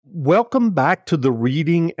Welcome back to the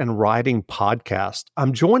Reading and Writing Podcast.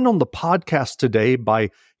 I'm joined on the podcast today by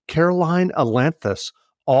Caroline Ailanthus,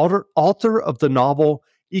 author of the novel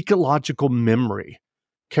Ecological Memory.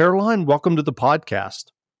 Caroline, welcome to the podcast.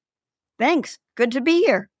 Thanks. Good to be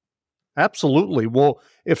here. Absolutely. Well,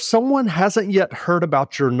 if someone hasn't yet heard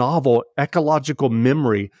about your novel, Ecological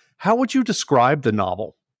Memory, how would you describe the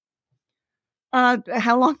novel?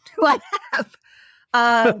 How long do I have?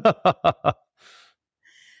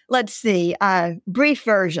 Let's see. Brief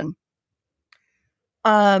version.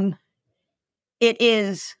 It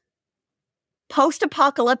is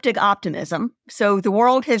post-apocalyptic optimism. So the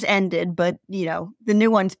world has ended, but, the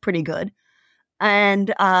new one's pretty good.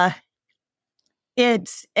 And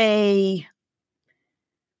it's a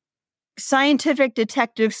scientific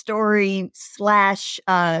detective story /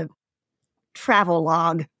 travel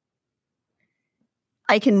log.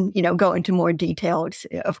 I can, go into more details,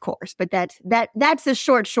 of course, but that's a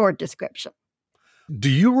short description. Do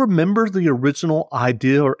you remember the original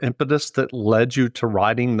idea or impetus that led you to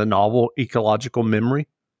writing the novel Ecological Memory?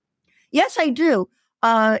 Yes, I do.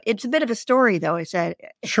 It's a bit of a story, though. I said,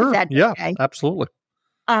 sure, yeah, okay. Absolutely.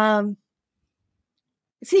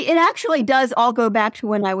 See, it actually does all go back to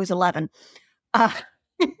when I was 11.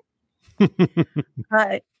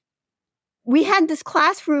 We had this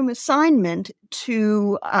classroom assignment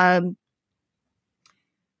to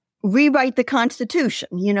rewrite the Constitution.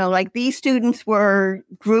 Like these students were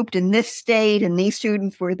grouped in this state and these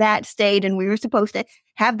students were that state, and we were supposed to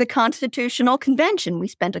have the Constitutional Convention. We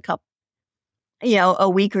spent a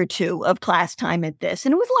week or two of class time at this,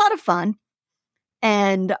 and it was a lot of fun.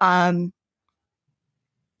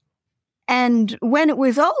 And when it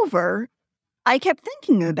was over, I kept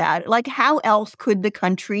thinking about it, like how else could the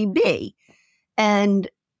country be? And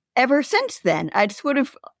ever since then, I'd sort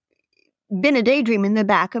of been a daydream in the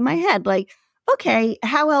back of my head, like, okay,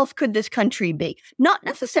 how else could this country be? Not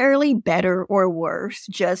necessarily better or worse,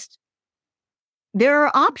 just there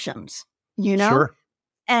are options, Sure.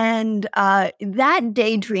 And that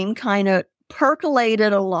daydream kind of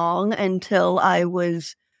percolated along until I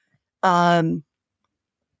was in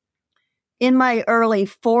my early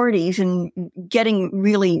 40s and getting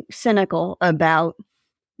really cynical about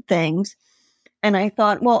things. And I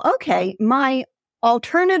thought, well, okay, my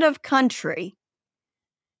alternative country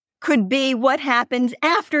could be what happens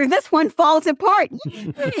after this one falls apart.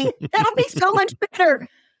 Yay, that'll be so much better.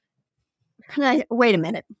 Wait a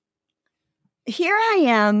minute. Here I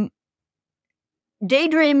am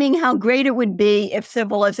daydreaming how great it would be if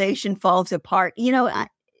civilization falls apart.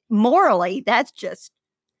 Morally, that's just,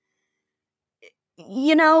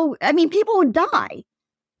 people would die.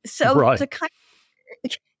 So right. To kind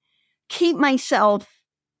of keep myself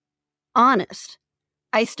honest,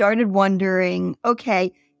 I started wondering,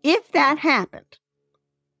 okay, if that happened,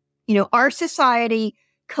 our society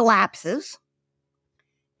collapses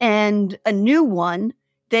and a new one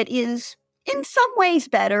that is in some ways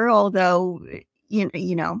better, although,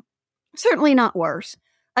 certainly not worse,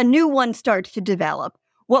 a new one starts to develop.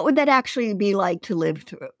 What would that actually be like to live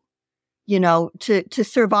through? To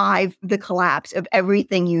survive the collapse of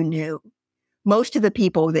everything you knew, most of the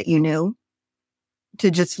people that you knew,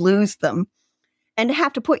 to just lose them and to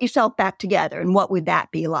have to put yourself back together. And what would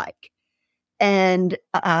that be like? And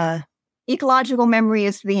ecological memory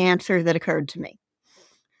is the answer that occurred to me.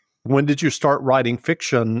 When did you start writing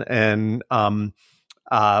fiction? And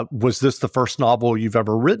was this the first novel you've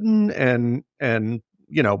ever written? And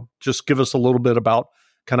just give us a little bit about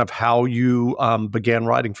kind of how you began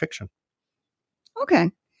writing fiction.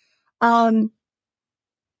 Okay.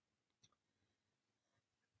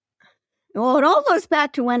 Well, it all goes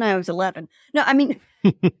back to when I was 11. No, I mean,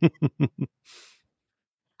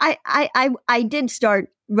 I did start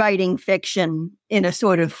writing fiction in a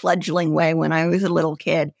sort of fledgling way when I was a little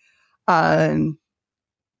kid. I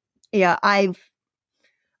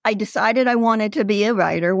decided I wanted to be a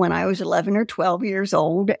writer when I was 11 or 12 years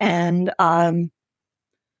old, and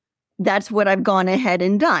that's what I've gone ahead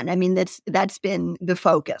and done. I mean, that's been the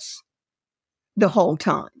focus the whole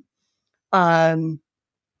time.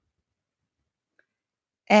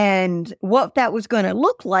 And what that was going to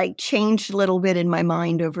look like changed a little bit in my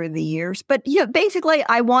mind over the years. But basically,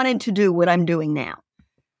 I wanted to do what I'm doing now.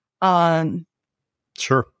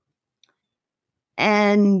 Sure.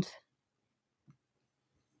 And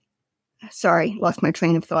sorry, lost my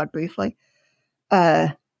train of thought briefly.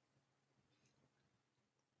 Well,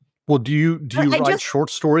 do you write short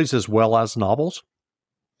stories as well as novels?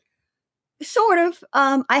 Sort of.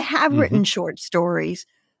 I have written short stories.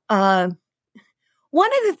 One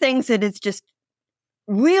of the things that is just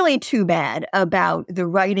really too bad about the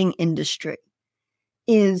writing industry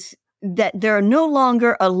is that there are no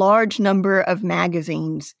longer a large number of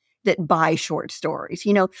magazines that buy short stories.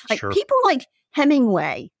 Like Sure. people like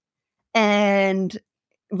Hemingway and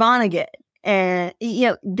Vonnegut, and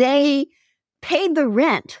they paid the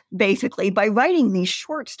rent basically by writing these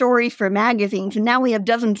short stories for magazines, and now we have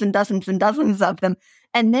dozens and dozens and dozens of them,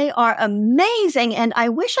 and they are amazing. And I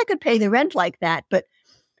wish I could pay the rent like that, but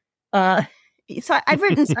so I've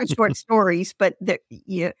written some short stories, but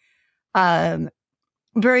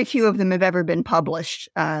very few of them have ever been published.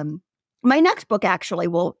 My next book actually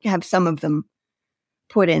will have some of them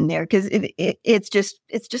put in there because it's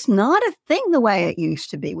just not a thing the way it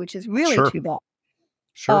used to be, which is really Sure. too bad.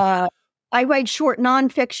 Sure. I write short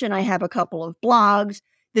nonfiction. I have a couple of blogs.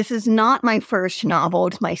 This is not my first novel.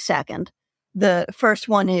 It's my second. The first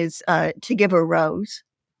one is To Give a Rose.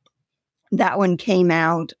 That one came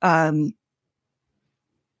out, I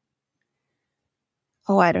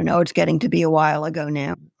don't know. It's getting to be a while ago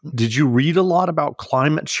now. Did you read a lot about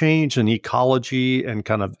climate change and ecology and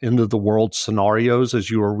kind of end of the world scenarios as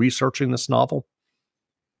you were researching this novel?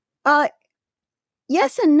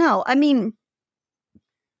 Yes and no. I mean,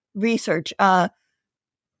 research. I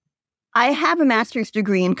have a master's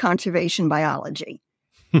degree in conservation biology.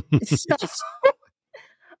 So,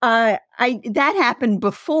 that happened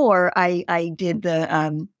before I did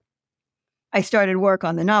I started work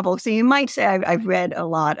on the novel. So you might say I've read a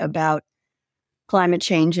lot about climate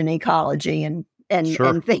change and ecology and Sure.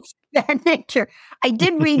 and things of that nature. I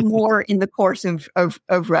did read more in the course of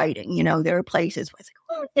writing. There are places where it's like,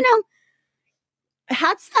 well,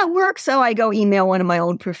 how does that work? So I go email one of my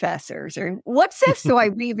old professors, or what's this? So I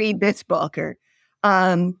reread this book, or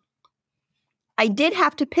I did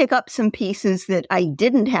have to pick up some pieces that I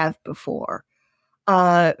didn't have before.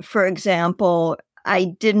 For example,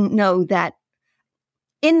 I didn't know that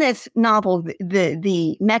in this novel,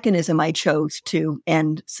 the mechanism I chose to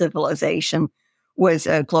end civilization was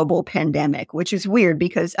a global pandemic, which is weird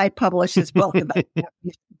because I published this book about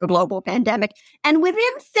the global pandemic, and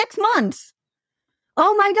within 6 months,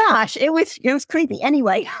 oh my gosh, it was creepy.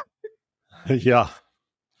 Anyway, Yeah.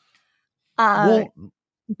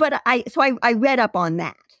 but I read up on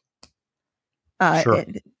that, Sure.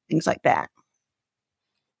 things like that.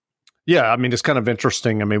 Yeah, I mean, it's kind of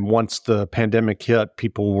interesting. I mean, once the pandemic hit,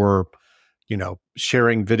 people were,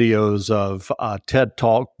 sharing videos of a TED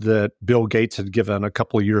Talk that Bill Gates had given a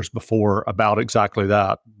couple of years before about exactly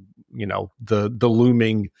that, the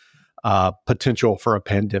looming potential for a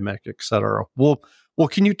pandemic, et cetera. Well,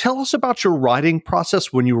 can you tell us about your writing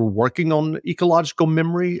process when you were working on ecological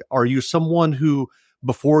memory? Are you someone who,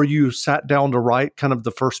 before you sat down to write kind of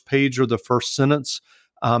the first page or the first sentence,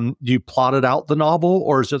 you plotted out the novel,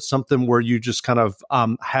 or is it something where you just kind of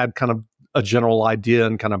had kind of a general idea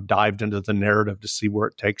and kind of dived into the narrative to see where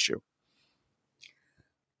it takes you?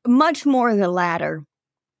 Much more the latter.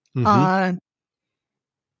 Mm-hmm.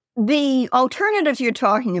 The alternatives you're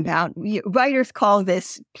talking about, writers call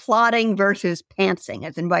this plotting versus pantsing,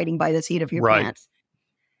 as in writing by the seat of your pants.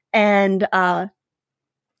 And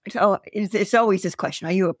so it's always this question: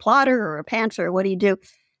 are you a plotter or a pantser? What do you do?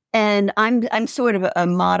 And I'm sort of a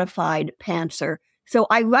modified pantser. So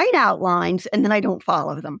I write outlines and then I don't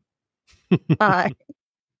follow them.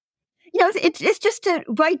 It's just to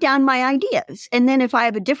write down my ideas. And then if I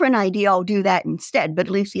have a different idea, I'll do that instead. But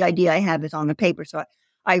at least the idea I have is on the paper. So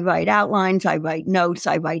I write outlines, I write notes,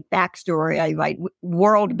 I write backstory, I write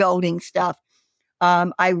world building stuff.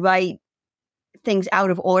 I write things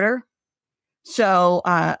out of order. So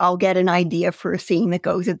I'll get an idea for a scene that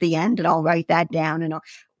goes at the end, and I'll write that down. And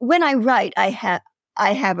when I write, I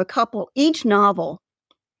have a couple. Each novel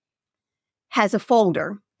has a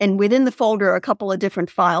folder, and within the folder are a couple of different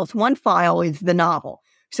files. One file is the novel.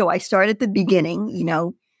 So I start at the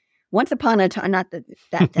beginning. Once upon a time, not that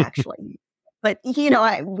that's actually, but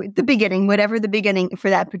the beginning, whatever the beginning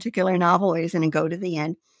for that particular novel is, and then go to the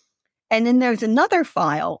end. And then there's another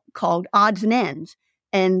file called Odds and Ends.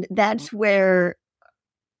 And that's where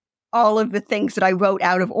all of the things that I wrote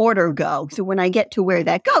out of order go. So when I get to where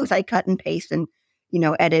that goes, I cut and paste and,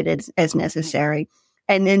 edit as necessary.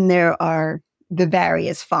 And then there are the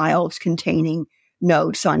various files containing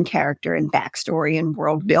notes on character and backstory and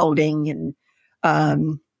world building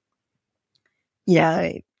and,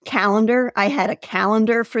 calendar. I had a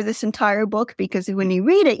calendar for this entire book because when you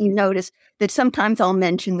read it, you notice that sometimes I'll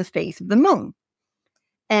mention the phase of the moon.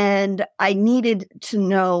 And I needed to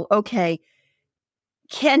know, okay,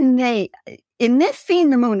 in this scene,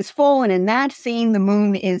 the moon is full, and in that scene, the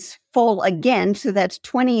moon is full again. So that's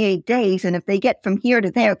 28 days. And if they get from here to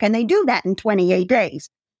there, can they do that in 28 days?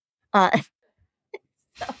 I'm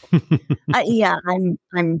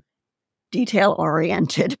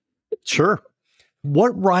detail-oriented. Sure.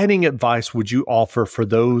 What writing advice would you offer for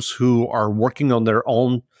those who are working on their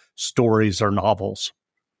own stories or novels?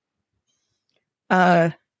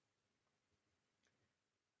 I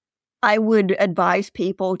would advise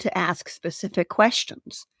people to ask specific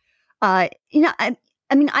questions. I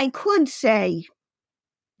mean, I could say,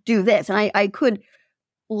 do this, and I could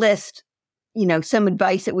list, some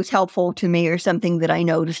advice that was helpful to me or something that I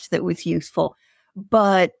noticed that was useful.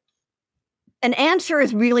 But an answer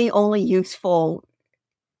is really only useful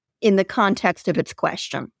in the context of its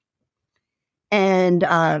question. And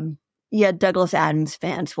Douglas Adams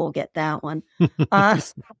fans will get that one.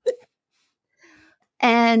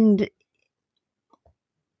 And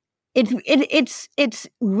it's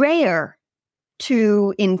rare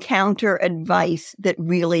to encounter advice that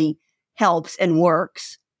really helps and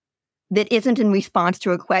works that isn't in response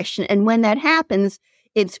to a question. And when that happens,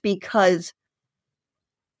 it's because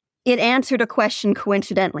it answered a question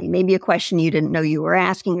coincidentally, maybe a question you didn't know you were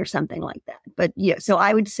asking or something like that. But yeah, so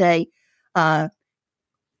I would say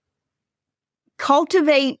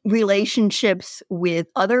cultivate relationships with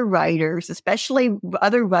other writers, especially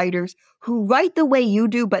other writers who write the way you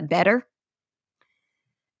do, but better.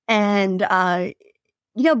 And,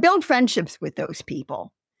 build friendships with those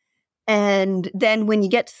people. And then when you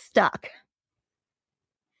get stuck,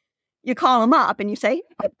 you call them up and you say,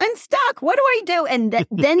 I'm stuck. What do I do? And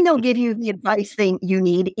then they'll give you the advice you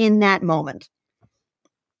need in that moment.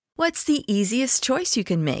 What's the easiest choice you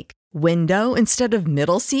can make? Window instead of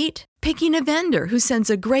middle seat? Picking a vendor who sends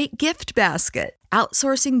a great gift basket?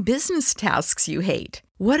 Outsourcing business tasks you hate?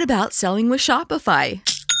 What about selling with Shopify?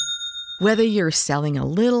 Whether you're selling a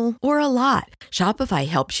little or a lot, Shopify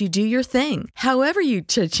helps you do your thing, however you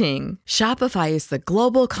cha-ching. Shopify is the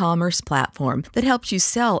global commerce platform that helps you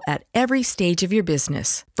sell at every stage of your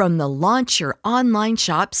business. From the launch your online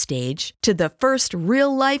shop stage to the first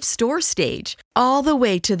real-life store stage, all the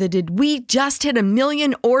way to the did we just hit 1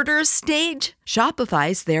 million orders stage.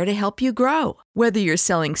 Shopify's there to help you grow. Whether you're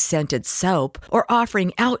selling scented soap or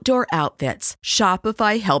offering outdoor outfits,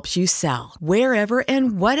 Shopify helps you sell. Wherever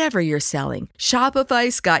and whatever you're selling,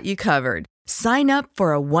 Shopify's got you covered. Sign up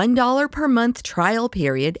for a $1 per month trial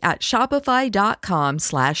period at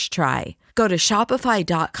shopify.com/try. Go to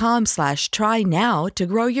shopify.com/try now to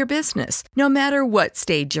grow your business, no matter what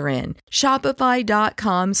stage you're in.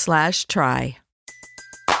 Shopify.com/try.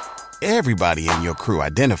 Everybody in your crew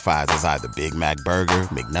identifies as either Big Mac Burger,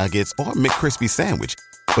 McNuggets, or McCrispy Sandwich.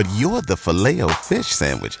 But you're the Filet-O-Fish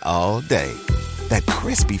Sandwich all day. That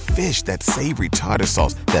crispy fish, that savory tartar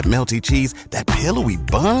sauce, that melty cheese, that pillowy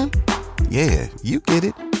bun. Yeah, you get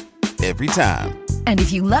it. Every time. And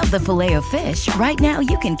if you love the Filet-O-Fish, right now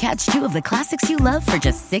you can catch 2 of the classics you love for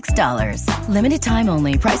just $6. Limited time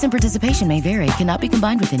only. Price and participation may vary. Cannot be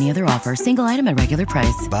combined with any other offer. Single item at regular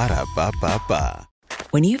price. Ba-da-ba-ba-ba.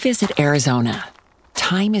 When you visit Arizona,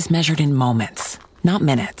 time is measured in moments, not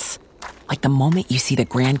minutes. Like the moment you see the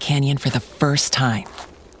Grand Canyon for the first time.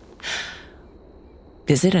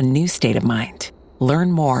 Visit a new state of mind.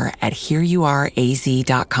 Learn more at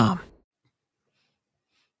hereyouareaz.com.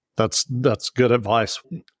 That's good advice.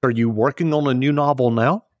 Are you working on a new novel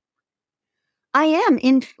now? I am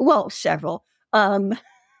several.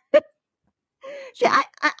 See,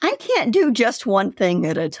 I can't do just one thing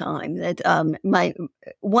at a time. That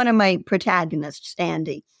one of my protagonists,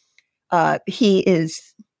 Andy, he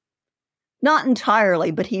is not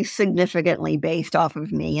entirely, but he's significantly based off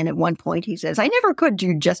of me. And at one point, he says, "I never could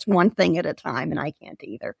do just one thing at a time," and I can't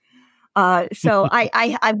either. So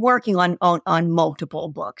I'm working on multiple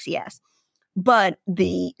books, yes. But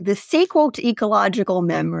the sequel to Ecological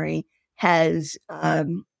Memory has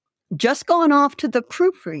just gone off to the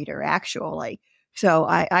proofreader, actually. So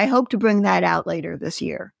I hope to bring that out later this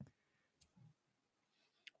year.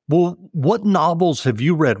 Well, what novels have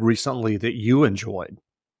you read recently that you enjoyed?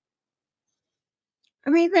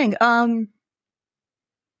 Let me think.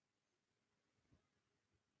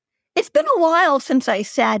 It's been a while since I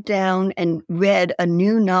sat down and read a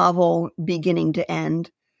new novel beginning to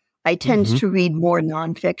end. I tend to read more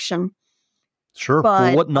nonfiction. Sure. But,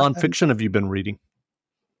 well, what nonfiction have you been reading?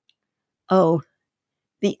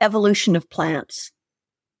 The Evolution of Plants.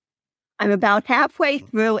 I'm about halfway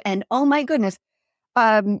through, and oh my goodness.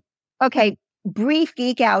 Okay, brief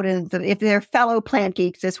geek out. If they're fellow plant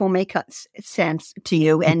geeks, this will make sense to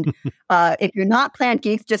you. And if you're not plant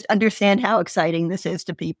geeks, just understand how exciting this is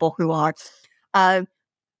to people who are. I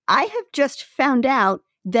have just found out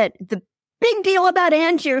that the big deal about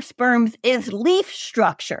angiosperms is leaf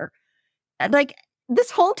structure. Like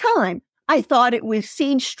this whole time, I thought it was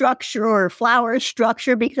seed structure or flower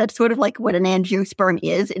structure because that's sort of like what an angiosperm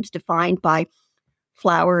is. It's defined by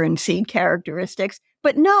flower and seed characteristics.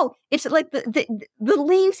 But no, it's like the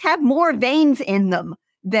leaves have more veins in them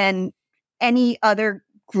than any other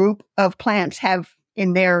group of plants have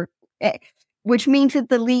in their, which means that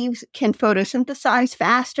the leaves can photosynthesize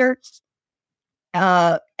faster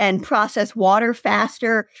and process water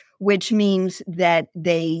faster, which means that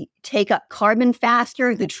they take up carbon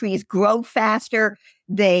faster, the trees grow faster,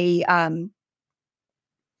 they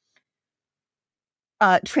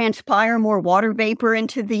transpire more water vapor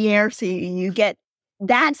into the air. So you get,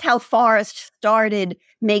 that's how forests started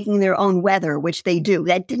making their own weather, which they do.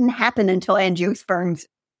 That didn't happen until angiosperms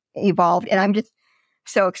evolved. And I'm just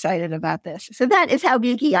so excited about this. So that is how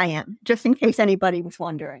geeky I am, just in case anybody was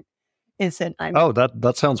wondering. Is that I'm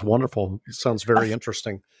that sounds wonderful. It sounds very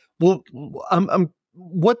interesting. Well,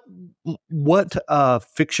 what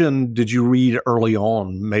fiction did you read early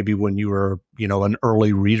on? Maybe when you were, an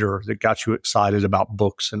early reader that got you excited about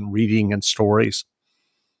books and reading and stories.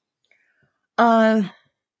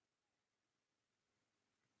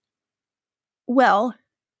 Well,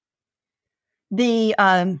 the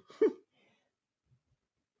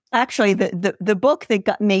actually the book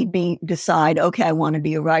that made me decide, okay, I want to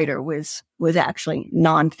be a writer was actually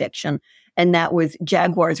nonfiction, and that was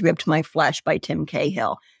Jaguars Ripped My Flesh by Tim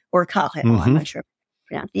Cahill or Cahill. Mm-hmm. I'm not sure.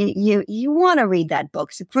 You want to read that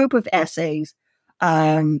book. It's a group of essays,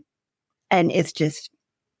 and it's just.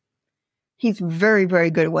 He's very, very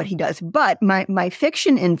good at what he does. But my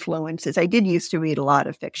fiction influences, I did used to read a lot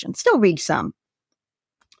of fiction, still read some.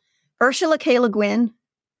 Ursula K. Le Guin,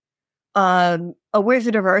 A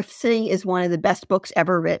Wizard of Earthsea is one of the best books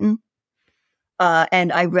ever written.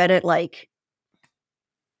 And I read it like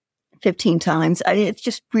 15 times. It's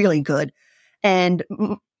just really good. And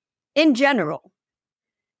in general,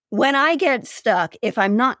 when I get stuck, if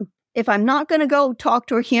I'm not going to go talk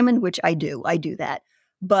to a human, which I do that.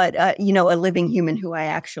 But, a living human who I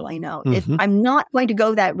actually know. Mm-hmm. If I'm not going to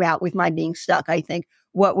go that route with my being stuck, I think,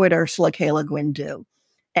 what would Ursula K. Le Guin do?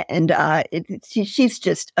 And she's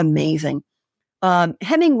just amazing.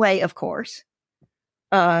 Hemingway, of course.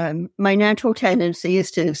 My natural tendency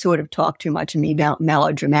is to sort of talk too much and be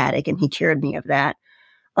melodramatic, and he cured me of that.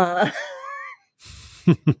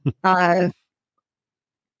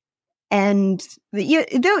 And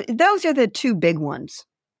those are the two big ones.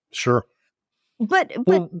 Sure. But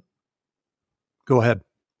go ahead.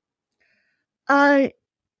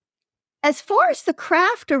 As far as the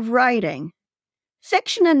craft of writing,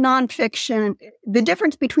 fiction and nonfiction, the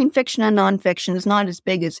difference between fiction and nonfiction is not as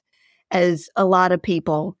big as a lot of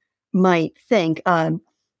people might think.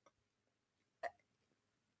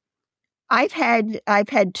 I've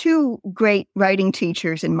had two great writing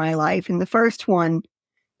teachers in my life, and the first one,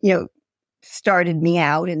 started me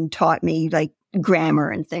out and taught me like grammar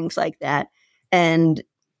and things like that. And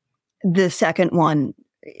the second one,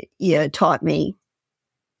 taught me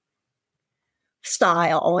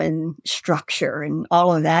style and structure and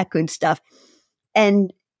all of that good stuff.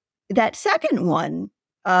 And that second one,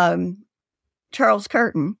 Charles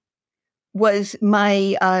Curtin, was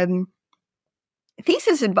my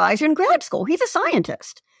thesis advisor in grad school. He's a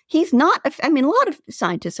scientist. He's not, a lot of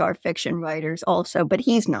scientists are fiction writers also, but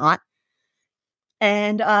he's not.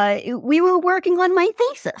 And we were working on my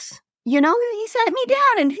thesis. He sat me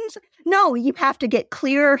down and he's like, no, you have to get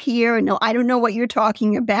clearer here. And no, I don't know what you're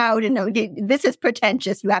talking about. And no, this is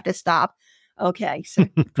pretentious. You have to stop. Okay. So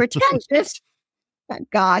pretentious.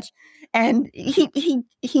 Gosh. And he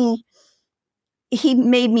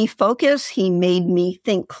made me focus. He made me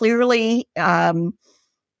think clearly.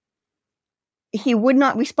 He would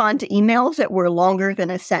not respond to emails that were longer than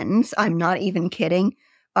a sentence. I'm not even kidding.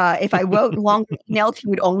 If I wrote longer emails, he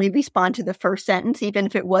would only respond to the first sentence, even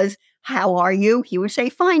if it was, how are you? He would say,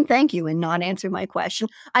 fine, thank you, and not answer my question.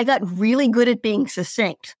 I got really good at being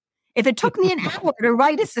succinct. If it took me an hour to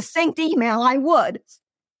write a succinct email, I would.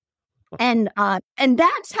 And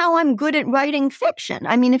that's how I'm good at writing fiction.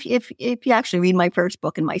 I mean, if you actually read my first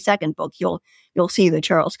book and my second book, you'll see the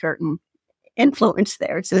Charles Curtin influence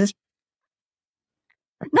there. It's just,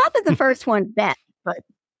 not that the first one's bad, but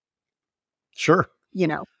sure.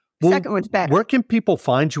 Second one's better. Where can people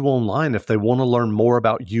find you online if they want to learn more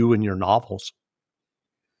about you and your novels?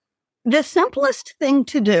 The simplest thing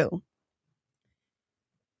to do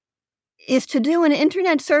is to do an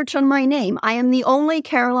internet search on my name. I am the only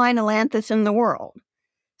Caroline Ailanthus in the world.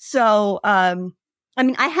 So, I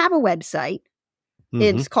have a website. Mm-hmm.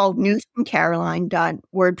 It's called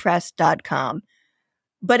newsfromcaroline.wordpress.com.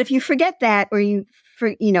 But if you forget that, or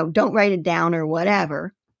don't write it down or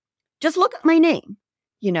whatever, just look at my name.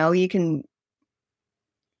 You can,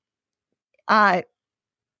 I'm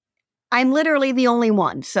literally the only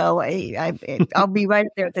one. So I'll be right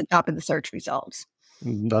there at the top of the search results.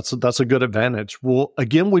 That's a good advantage. Well,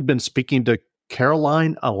 again, we've been speaking to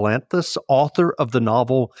Caroline Ailanthus, author of the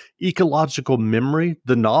novel Ecological Memory.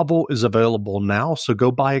 The novel is available now, so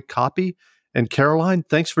go buy a copy. And Caroline,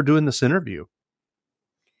 thanks for doing this interview.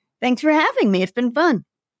 Thanks for having me. It's been fun.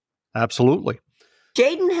 Absolutely.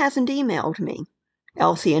 Jaden hasn't emailed me,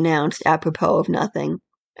 Elsie announced apropos of nothing,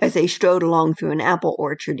 as they strode along through an apple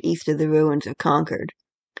orchard east of the ruins of Concord.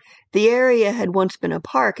 The area had once been a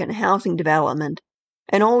park and housing development,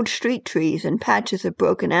 and old street trees and patches of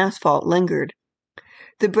broken asphalt lingered.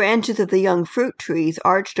 The branches of the young fruit trees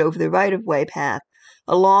arched over the right-of-way path,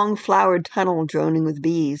 a long flowered tunnel droning with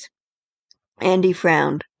bees. Andy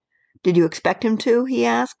frowned. "Did you expect him to?" he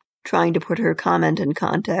asked, trying to put her comment in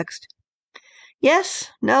context.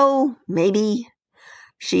 "Yes, no, maybe,"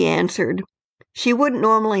 she answered. She wouldn't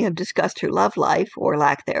normally have discussed her love life, or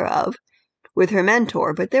lack thereof, with her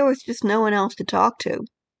mentor, but there was just no one else to talk to.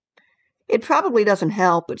 "It probably doesn't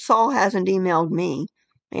help, but Saul hasn't emailed me,"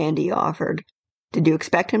 Andy offered. "Did you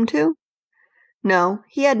expect him to?" "No,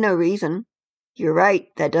 he had no reason." "You're right,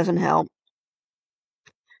 that doesn't help."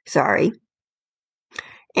 "Sorry."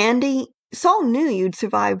 "Andy, Saul knew you'd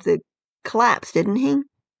survived the collapse, didn't he?"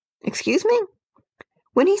 "Excuse me?"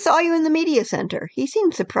 "When he saw you in the media center, he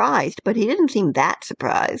seemed surprised, but he didn't seem that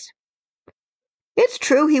surprised." "It's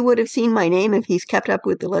true he would have seen my name if he's kept up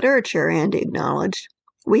with the literature," Andy acknowledged.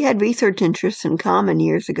 "We had research interests in common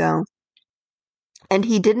years ago." "And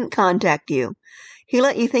he didn't contact you. He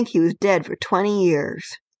let you think he was dead for 20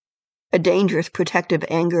 years. A dangerous protective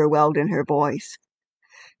anger welled in her voice.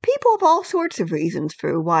 "People have all sorts of reasons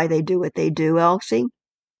for why they do what they do, Elsie,"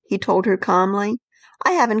 he told her calmly.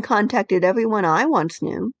 "I haven't contacted everyone I once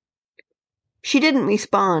knew." She didn't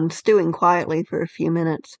respond, stewing quietly for a few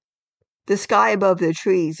minutes. The sky above the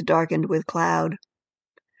trees darkened with cloud.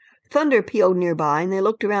 Thunder pealed nearby, and they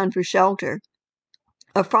looked around for shelter.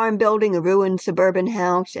 A farm building, a ruined suburban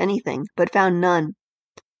house, anything, but found none.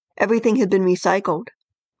 Everything had been recycled.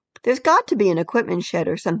 "There's got to be an equipment shed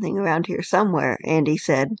or something around here somewhere," Andy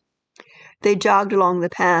said. They jogged along the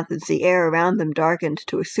path as the air around them darkened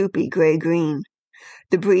to a soupy gray-green.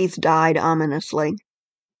 The breeze died ominously.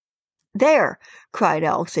 "There!" cried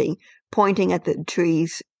Elsie, pointing at the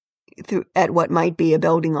trees at what might be a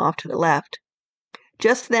building off to the left.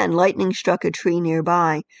 Just then lightning struck a tree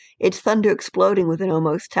nearby, its thunder exploding with an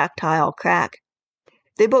almost tactile crack.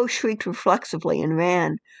 They both shrieked reflexively and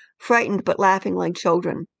ran, frightened but laughing like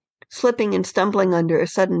children, slipping and stumbling under a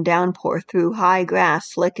sudden downpour through high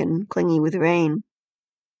grass slick and clingy with rain.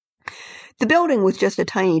 The building was just a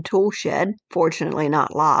tiny tool shed, fortunately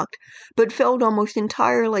not locked, but filled almost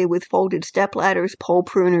entirely with folded stepladders, pole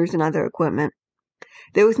pruners, and other equipment.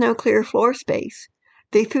 There was no clear floor space.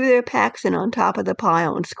 They threw their packs in on top of the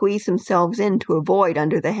pile and squeezed themselves in to avoid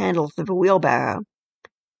under the handles of a wheelbarrow.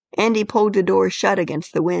 Andy pulled the door shut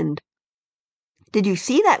against the wind. "Did you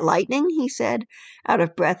see that lightning?" he said, out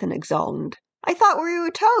of breath and exultant. "I thought we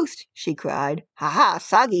were toast," she cried. "Ha-ha,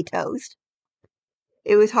 soggy toast."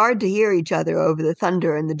 It was hard to hear each other over the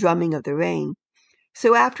thunder and the drumming of the rain,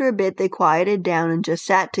 so after a bit they quieted down and just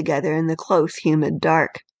sat together in the close, humid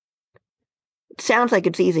dark. "It sounds like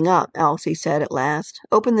it's easing up," Elsie said at last.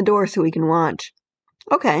 "Open the door so we can watch."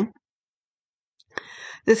 "Okay."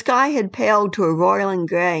 The sky had paled to a roiling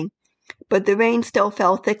gray, but the rain still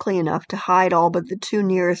fell thickly enough to hide all but the two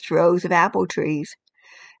nearest rows of apple trees.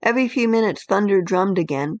 Every few minutes thunder drummed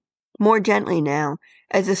again, more gently now,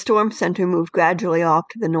 as the storm center moved gradually off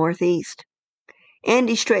to the northeast.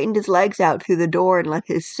 Andy straightened his legs out through the door and let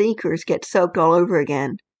his sneakers get soaked all over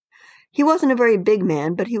again. He wasn't a very big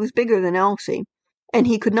man, but he was bigger than Elsie, and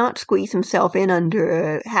he could not squeeze himself in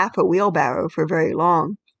under half a wheelbarrow for very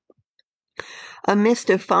long. A mist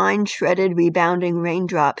of fine, shredded, rebounding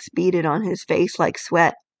raindrops beaded on his face like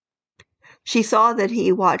sweat. She saw that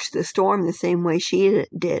he watched the storm the same way she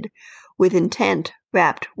did, with intent,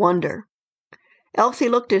 rapt wonder. Elsie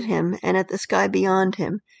looked at him and at the sky beyond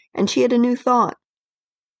him, and she had a new thought.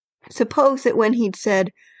 Suppose that when he'd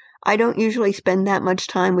said, "I don't usually spend that much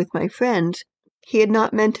time with my friends," he had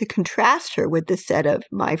not meant to contrast her with the set of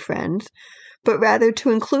 "my friends," but rather to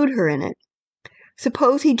include her in it.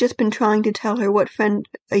 Suppose he'd just been trying to tell her what friend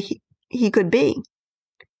he could be.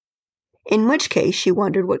 In which case, she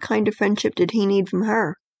wondered, what kind of friendship did he need from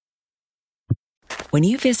her? When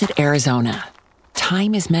you visit Arizona,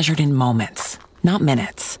 time is measured in moments, not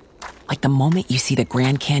minutes. Like the moment you see the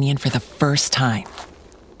Grand Canyon for the first time.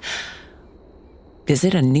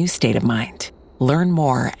 Visit a new state of mind. Learn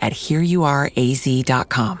more at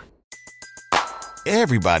hereyouareaz.com.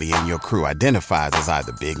 Everybody in your crew identifies as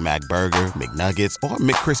either Big Mac Burger, McNuggets, or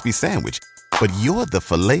McCrispy Sandwich. But you're the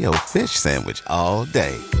Filet-O-Fish Sandwich all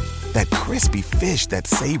day. That crispy fish, that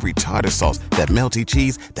savory tartar sauce, that melty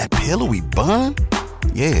cheese, that pillowy bun.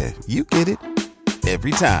 Yeah, you get it.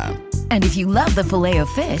 Every time. And if you love the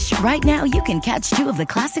Filet-O-Fish, right now you can catch 2 of the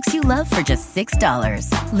classics you love for just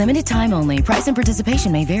 $6. Limited time only. Price and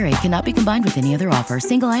participation may vary. Cannot be combined with any other offer.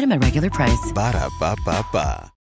 Single item at regular price. Ba-da-ba-ba-ba.